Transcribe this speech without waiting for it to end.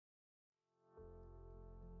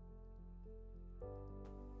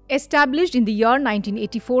Established in the year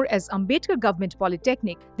 1984 as Ambedkar Government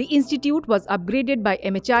Polytechnic, the institute was upgraded by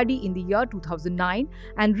MHRD in the year 2009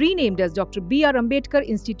 and renamed as Dr. B.R. Ambedkar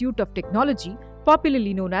Institute of Technology,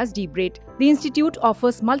 popularly known as DBRATE. The institute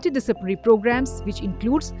offers multidisciplinary programs which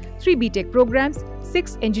includes 3 BTech programs,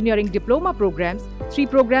 6 engineering diploma programs, 3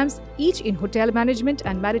 programs each in hotel management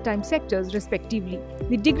and maritime sectors respectively.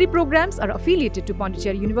 The degree programs are affiliated to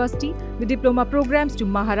Pondicherry University, the diploma programs to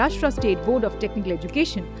Maharashtra State Board of Technical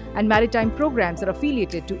Education, and maritime programs are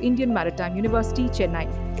affiliated to Indian Maritime University, Chennai.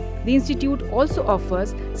 The institute also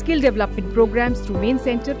offers skill development programs through main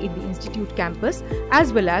center in the institute campus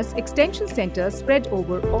as well as extension centers spread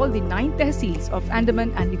over all the 9 tehsils of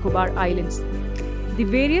Andaman and Nicobar Islands. The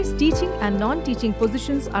various teaching and non-teaching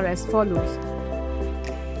positions are as follows.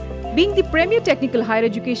 Being the premier technical higher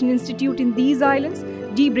education institute in these islands,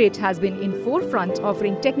 DBRATE has been in forefront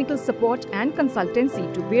offering technical support and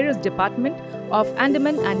consultancy to various departments of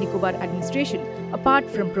Andaman and Nicobar administration, apart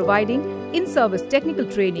from providing in-service technical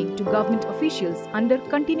training to government officials under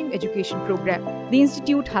continuing education program. The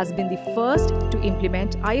institute has been the first to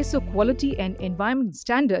implement ISO quality and environment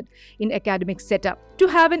standard in academic setup. To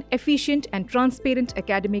have an efficient and transparent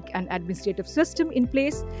academic and administrative system in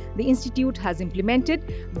place, the institute has implemented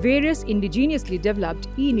various indigenously developed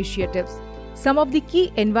e-initiatives. Some of the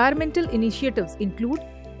key environmental initiatives include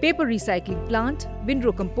paper recycling plant,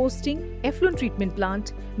 windrow composting, effluent treatment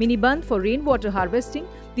plant, mini bund for rainwater harvesting,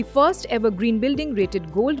 the first ever green building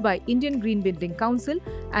rated gold by Indian Green Building Council,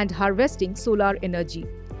 and harvesting solar energy.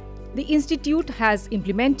 The institute has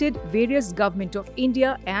implemented various Government of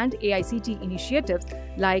India and AICT initiatives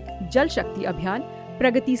like Jal Shakti Abhiyan,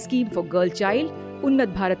 Pragati Scheme for Girl Child,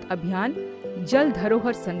 Unnat Bharat Abhiyan, Jal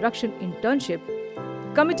Dharohar Sanrakshan Internship.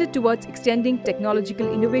 Committed towards extending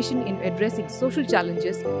technological innovation in addressing social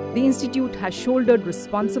challenges, the institute has shouldered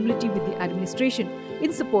responsibility with the administration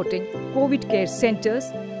in supporting COVID care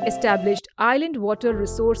centers, established Island Water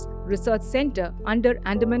Resource Research Center under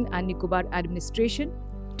Andaman and Nicobar administration,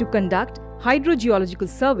 to conduct hydrogeological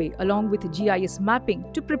survey along with GIS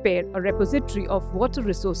mapping to prepare a repository of water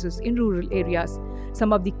resources in rural areas.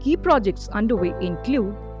 Some of the key projects underway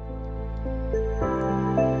include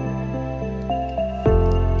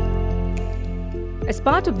As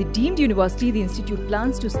part of the deemed university, the institute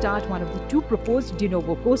plans to start one of the 2 proposed de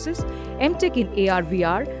novo courses, MTech in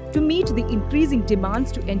AR/VR, to meet the increasing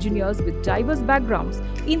demands to engineers with diverse backgrounds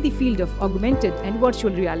in the field of augmented and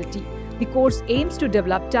virtual reality. The course aims to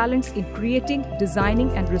develop talents in creating,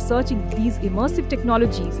 designing and researching these immersive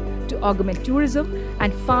technologies to augment tourism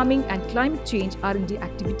and farming and climate change R&D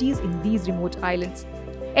activities in these remote islands.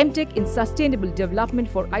 MTech in Sustainable Development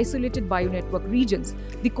for Isolated Bionetwork Regions.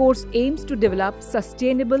 The course aims to develop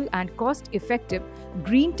sustainable and cost-effective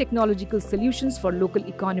green technological solutions for local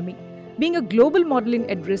economy. Being a global model in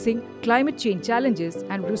addressing climate change challenges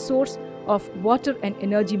and resource of water and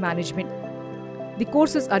energy management. The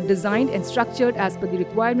courses are designed and structured as per the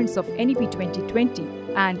requirements of NEP 2020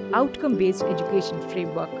 and outcome-based education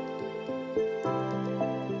framework.